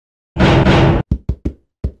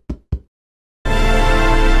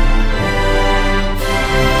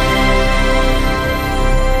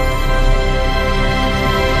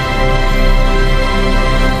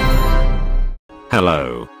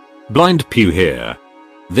Blind Pew here.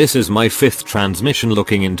 This is my 5th transmission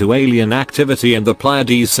looking into alien activity in the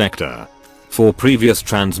Pleiades sector. For previous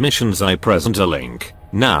transmissions I present a link,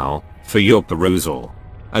 now, for your perusal.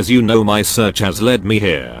 As you know, my search has led me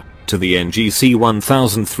here, to the NGC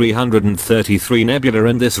 1333 Nebula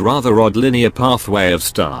in this rather odd linear pathway of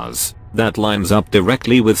stars, that lines up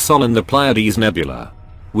directly with Sol in the Pleiades Nebula.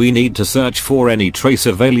 We need to search for any trace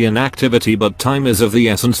of alien activity, but time is of the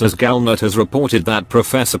essence as Galnet has reported that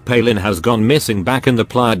Professor Palin has gone missing back in the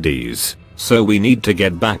Pleiades, so we need to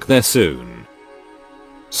get back there soon.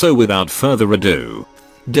 So without further ado,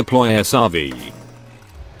 deploy SRV.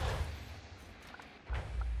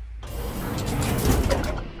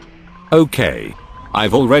 Okay.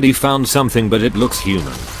 I've already found something, but it looks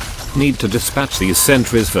human. Need to dispatch these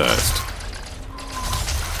sentries first.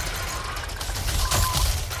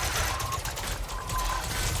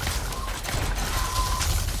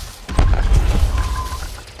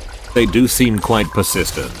 They do seem quite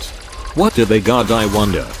persistent. What do they guard, I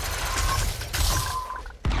wonder?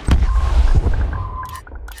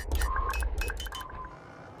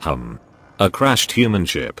 A crashed human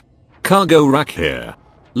ship. Cargo rack here.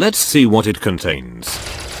 Let's see what it contains.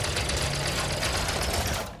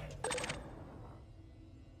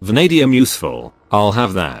 Vanadium useful, I'll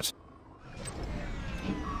have that.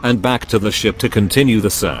 And back to the ship to continue the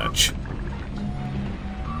search.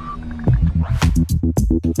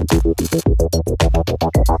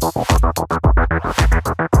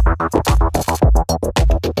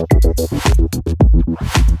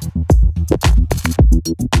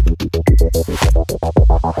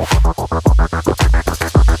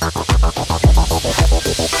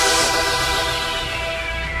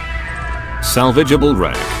 Salvageable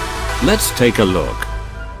wreck. Let's take a look.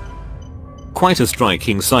 Quite a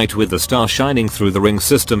striking sight with the star shining through the ring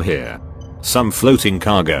system here. Some floating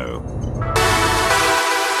cargo.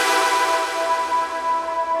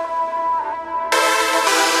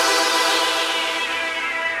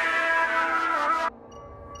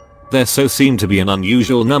 There so seem to be an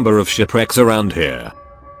unusual number of shipwrecks around here.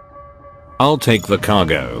 I'll take the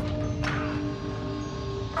cargo.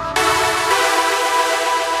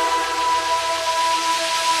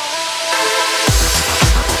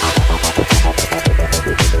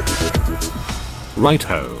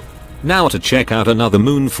 Righto. Now to check out another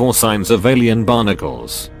moon for signs of alien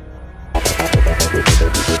barnacles.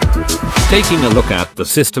 Taking a look at the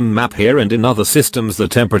system map here, and in other systems the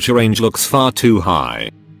temperature range looks far too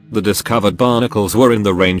high. The discovered barnacles were in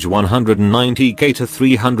the range 190k to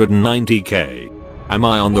 390k. Am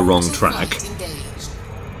I on the wrong track?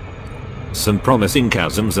 Some promising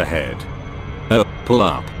chasms ahead. Oh, pull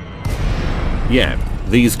up. Yep,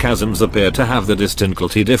 these chasms appear to have the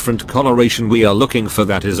distinctly different coloration we are looking for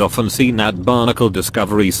that is often seen at barnacle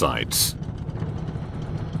discovery sites.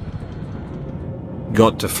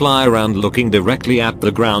 Got to fly around looking directly at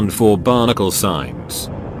the ground for barnacle signs.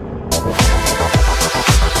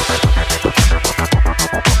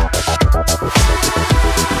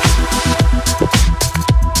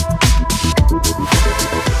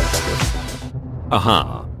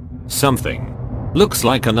 Aha. Something. Looks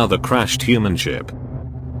like another crashed human ship.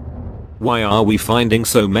 Why are we finding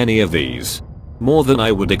so many of these? More than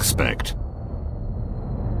I would expect.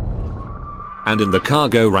 And in the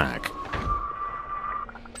cargo rack.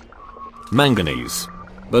 Manganese.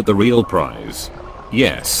 But the real prize.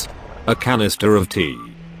 Yes. A canister of tea.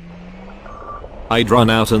 I'd run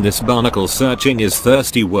out, and this barnacle searching is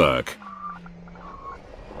thirsty work.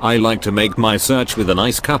 I like to make my search with a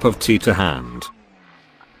nice cup of tea to hand.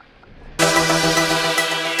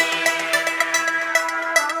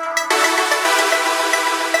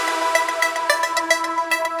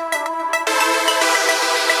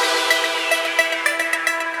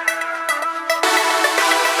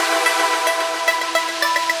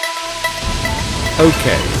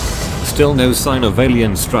 Okay. Still no sign of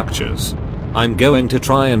alien structures. I'm going to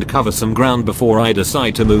try and cover some ground before I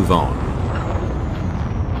decide to move on.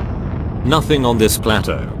 Nothing on this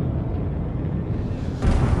plateau.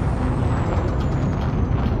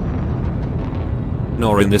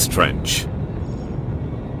 Nor in this trench.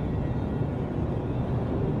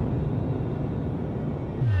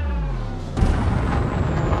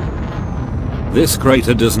 This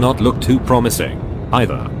crater does not look too promising,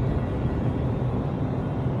 either.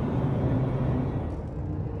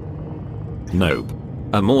 Nope.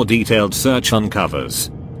 A more detailed search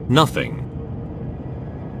uncovers nothing.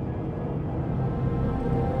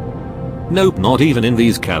 Nope, not even in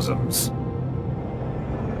these chasms.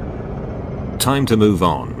 Time to move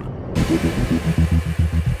on.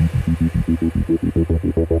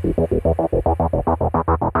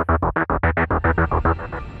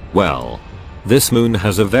 Well, this moon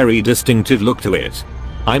has a very distinctive look to it.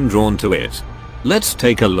 I'm drawn to it. Let's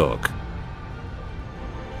take a look.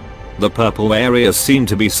 The purple areas seem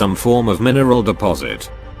to be some form of mineral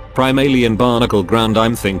deposit. Primarily in barnacle ground,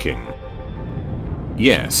 I'm thinking.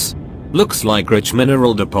 Yes. Looks like rich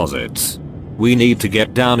mineral deposits. We need to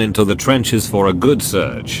get down into the trenches for a good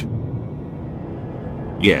search.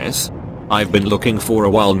 Yes. I've been looking for a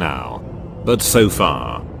while now. But so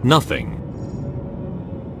far, nothing.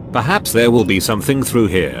 Perhaps there will be something through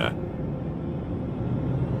here.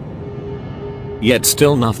 Yet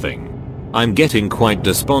still nothing. I'm getting quite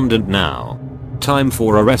despondent now. Time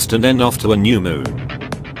for a rest and then off to a new moon.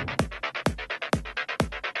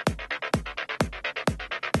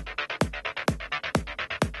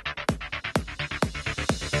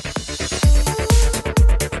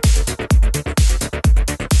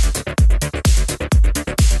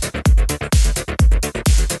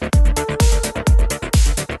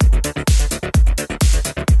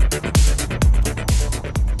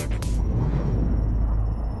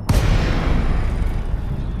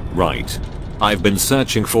 Right. I've been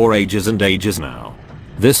searching for ages and ages now.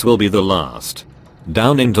 This will be the last.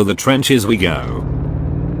 Down into the trenches we go.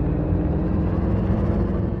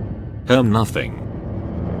 Nothing.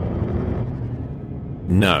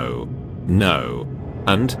 No. No.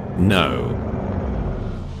 And no.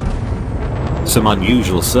 Some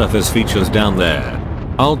unusual surface features down there.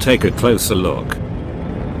 I'll take a closer look.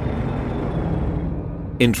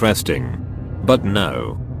 Interesting. But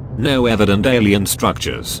no. No evident alien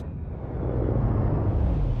structures.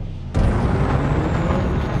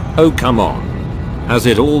 Oh come on. Has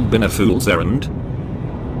it all been a fool's errand?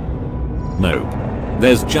 Nope.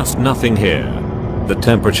 There's just nothing here. The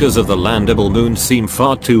temperatures of the landable moon seem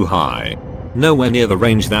far too high. Nowhere near the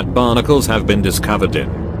range that barnacles have been discovered in.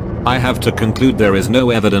 I have to conclude there is no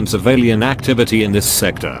evidence of alien activity in this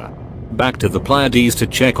sector. Back to the Pleiades to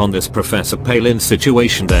check on this Professor Palin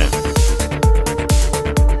situation then.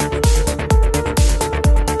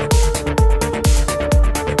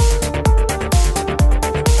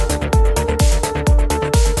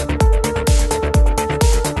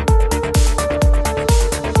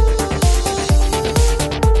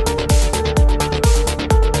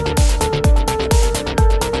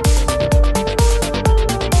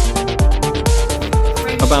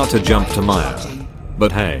 About to jump to Maya.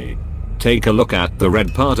 But hey. Take a look at the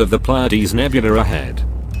red part of the Pleiades Nebula ahead.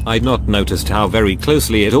 I'd not noticed how very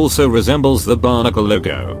closely it also resembles the Barnacle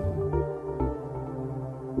logo.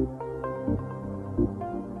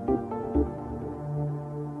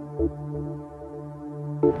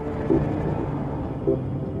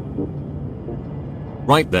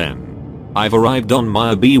 Right then. I've arrived on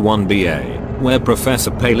Maya B1BA, where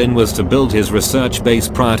Professor Palin was to build his research base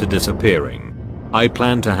prior to disappearing. I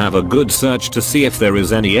plan to have a good search to see if there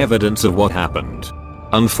is any evidence of what happened.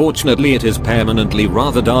 Unfortunately, it is permanently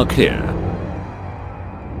rather dark here.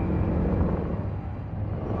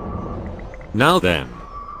 Now then.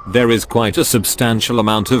 There is quite a substantial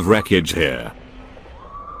amount of wreckage here.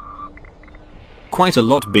 Quite a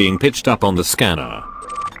lot being pitched up on the scanner.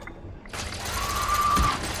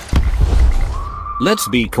 Let's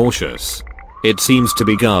be cautious. It seems to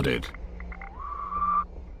be guarded.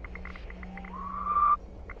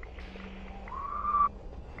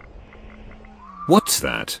 What's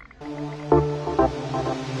that?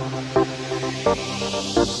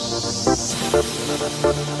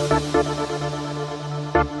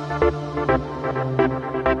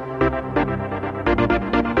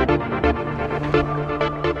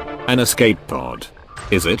 An escape pod.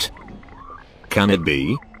 Is it? Can it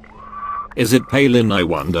be? Is it Palin, I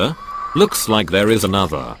wonder? Looks like there is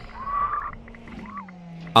another.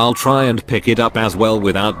 I'll try and pick it up as well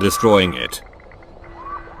without destroying it.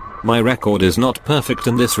 My record is not perfect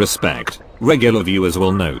in this respect, regular viewers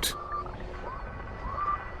will note.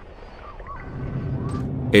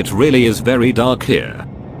 It really is very dark here.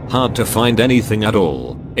 Hard to find anything at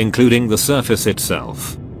all, including the surface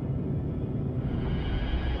itself.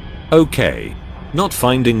 Okay. Not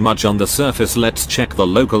finding much on the surface, let's check the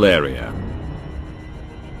local area.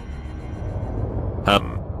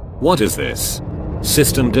 What is this?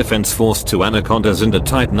 System Defense Force 2 Anacondas and a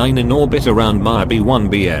Type 9 in orbit around Maya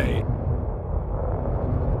B1BA.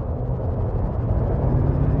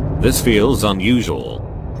 This feels unusual.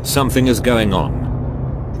 Something is going on.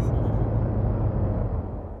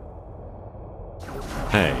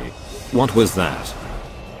 Hey, what was that?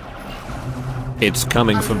 It's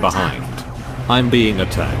coming from behind. I'm being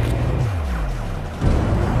attacked.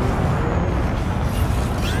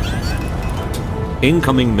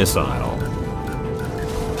 Incoming missile.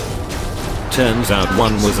 Turns out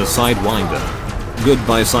one was a sidewinder.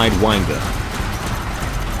 Goodbye Sidewinder.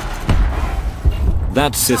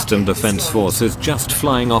 That system defense force is just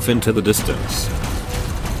flying off into the distance.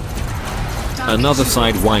 Another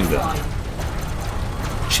Sidewinder.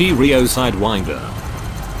 Cheerio Sidewinder.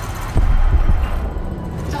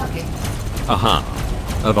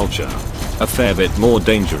 Aha. A vulture. A fair bit more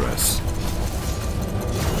dangerous.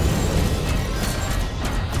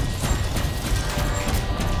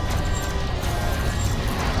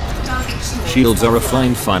 Shields are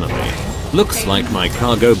offline finally. Looks like my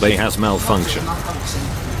cargo bay has malfunctioned.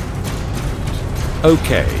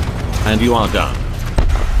 Okay. And you are done.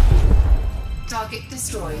 Target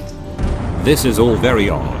destroyed. This is all very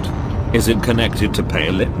odd. Is it connected to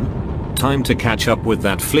Palin? Time to catch up with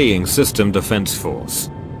that fleeing system defense force.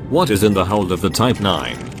 What is in the hold of the Type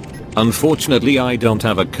 9? Unfortunately I don't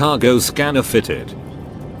have a cargo scanner fitted.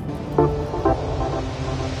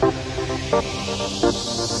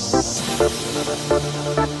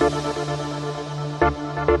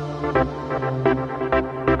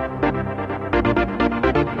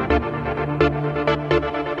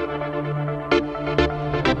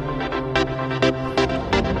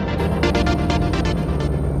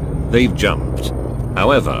 They've jumped.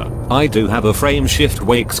 However, I do have a frame shift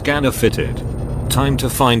wake scanner fitted. Time to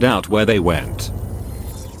find out where they went.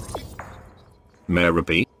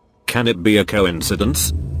 Therapy? Can it be a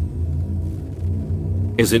coincidence?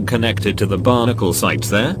 Is it connected to the Barnacle sites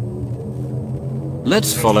there?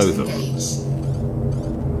 Let's follow them.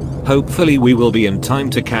 Hopefully we will be in time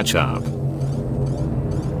to catch up. 4,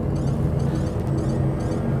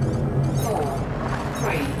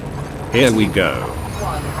 3. Here we go.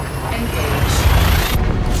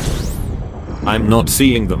 I'm not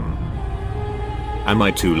seeing them. Am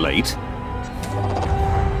I too late?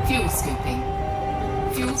 Fuel scooping.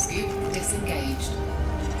 Fuel scoop disengaged.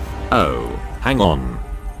 Oh, hang on.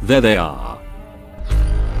 There they are.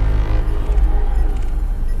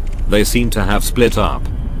 They seem to have split up.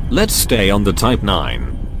 Let's stay on the Type 9.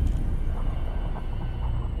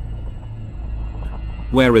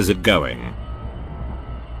 Where is it going?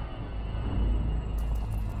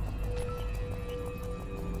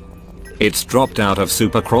 It's dropped out of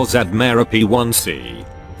Supercross at Mera P1C,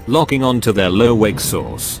 locking onto their low wake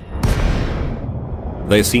source.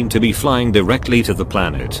 They seem to be flying directly to the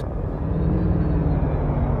planet.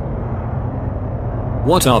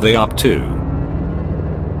 What are they up to?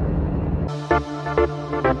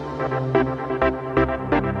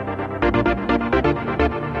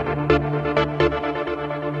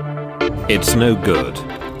 It's no good.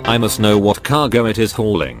 I must know what cargo it is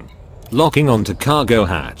hauling. Locking onto cargo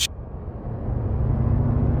hatch.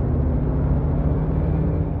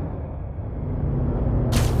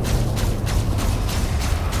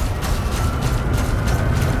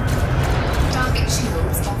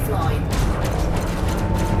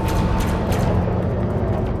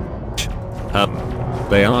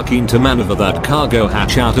 They are keen to maneuver that cargo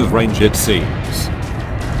hatch out of range it seems.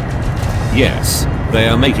 Yes, they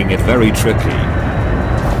are making it very tricky.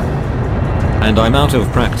 And I'm out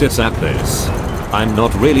of practice at this. I'm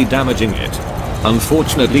not really damaging it.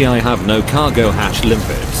 Unfortunately I have no cargo hatch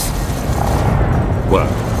limpets. Whoa.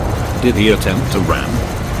 Did he attempt to ram?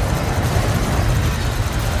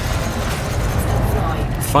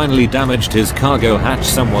 Finally damaged his cargo hatch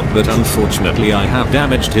somewhat, but unfortunately I have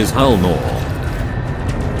damaged his hull more.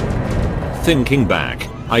 Thinking back,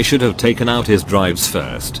 I should have taken out his drives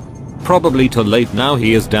first. Probably too late now,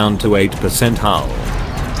 he is down to 8% hull.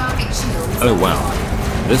 Oh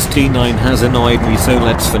wow. This T9 has annoyed me, so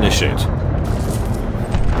let's finish it.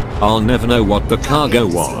 I'll never know what the cargo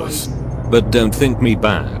was. But don't think me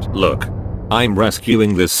bad. Look. I'm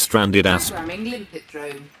rescuing this stranded ass.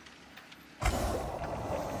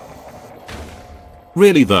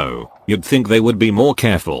 Really though, you'd think they would be more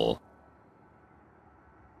careful.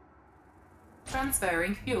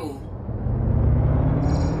 Transferring fuel.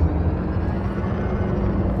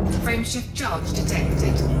 Frameshift charge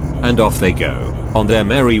detected. And off they go, on their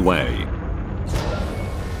merry way.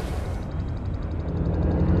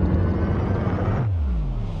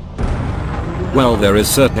 Well, there is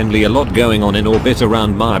certainly a lot going on in orbit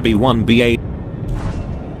around my B1BA.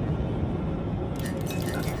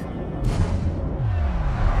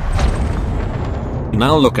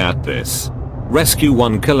 Now look at this. Rescue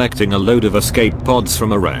 1 collecting a load of escape pods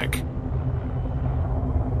from a wreck.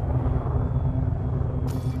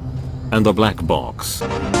 And the black box.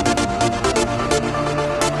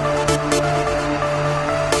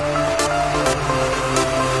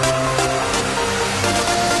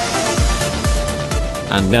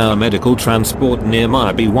 And now medical transport near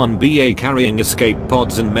my B1BA carrying escape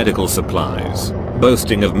pods and medical supplies.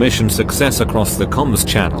 boasting of mission success across the comms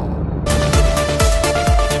channel.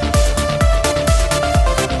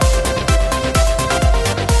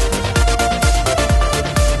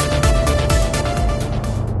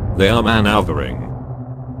 They are maneuvering.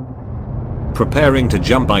 Preparing to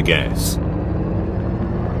jump, I guess.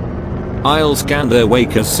 I'll scan their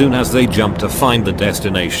wake as soon as they jump to find the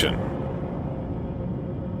destination.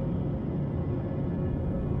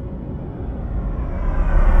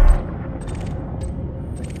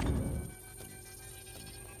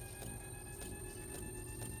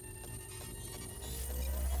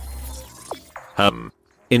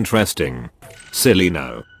 Interesting. Silly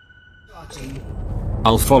no.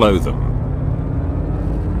 I'll follow them.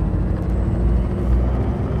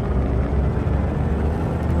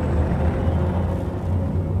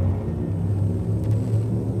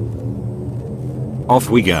 Off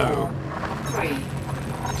we go. 3, 2,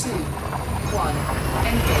 1,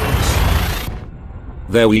 engage.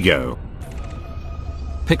 There we go.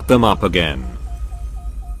 Pick them up again.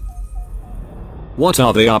 What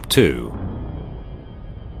are they up to?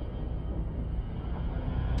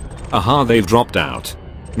 Aha, they've dropped out.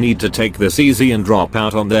 Need to take this easy and drop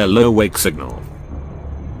out on their low wake signal.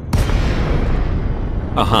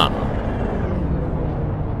 Aha.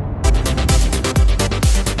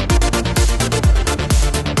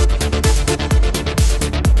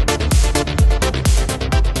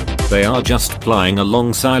 They are just flying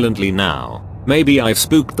along silently now. Maybe I've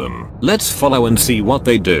spooked them. Let's follow and see what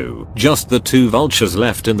they do. Just the 2 vultures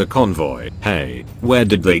left in the convoy. Hey, where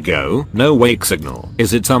did they go? No wake signal.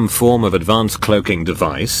 Is it some form of advanced cloaking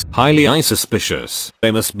device? Highly suspicious.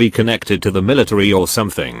 They must be connected to the military or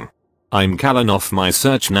something. I'm calling off my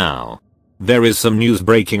search now. There is some news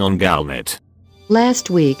breaking on Galnet.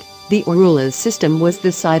 Last week, the Orula's system was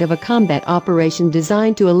the site of a combat operation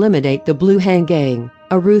designed to eliminate the Blue Hand Gang,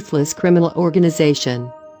 a ruthless criminal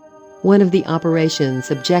organization. One of the operation's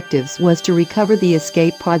objectives was to recover the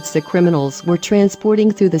escape pods the criminals were transporting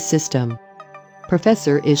through the system.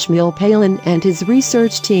 Professor Ishmael Palin and his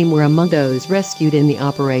research team were among those rescued in the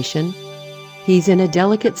operation. He's in a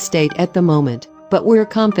delicate state at the moment, but we're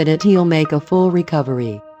confident he'll make a full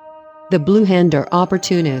recovery. The Blue Hand are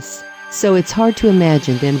opportunists, so it's hard to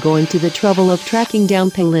imagine them going to the trouble of tracking down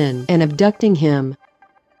Palin and abducting him.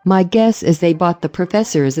 My guess is they bought the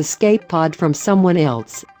professor's escape pod from someone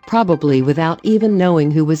else, probably without even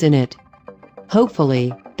knowing who was in it.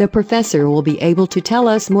 Hopefully, the professor will be able to tell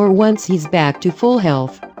us more once he's back to full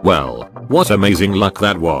health. Well, what amazing luck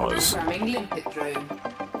that was.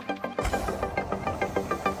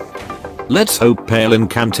 Let's hope Palin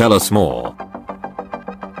can tell us more.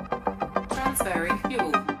 Transferring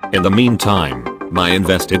fuel. In the meantime, my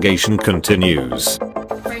investigation continues.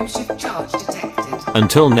 Frameshift charge detected.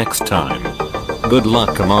 Until next time. Good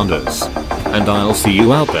luck, commanders. And I'll see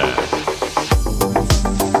you out there.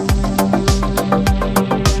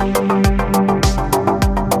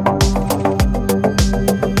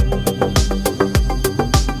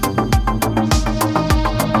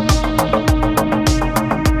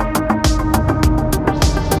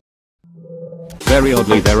 Very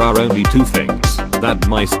oddly, there are only 2 things that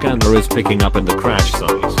my scanner is picking up in the crash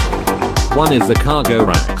site. One is the cargo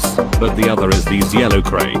racks, but the other is these yellow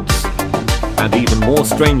crates. And even more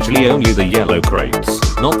strangely, only the yellow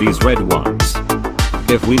crates, not these red ones.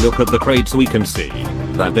 If we look at the crates, we can see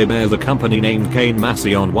that they bear the company name Kane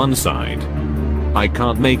Massey on one side. I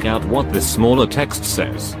can't make out what this smaller text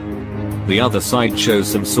says. The other side shows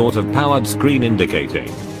some sort of powered screen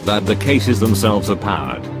indicating that the cases themselves are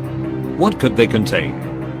powered. What could they contain?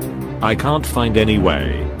 I can't find any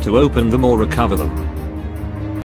way to open them or recover them.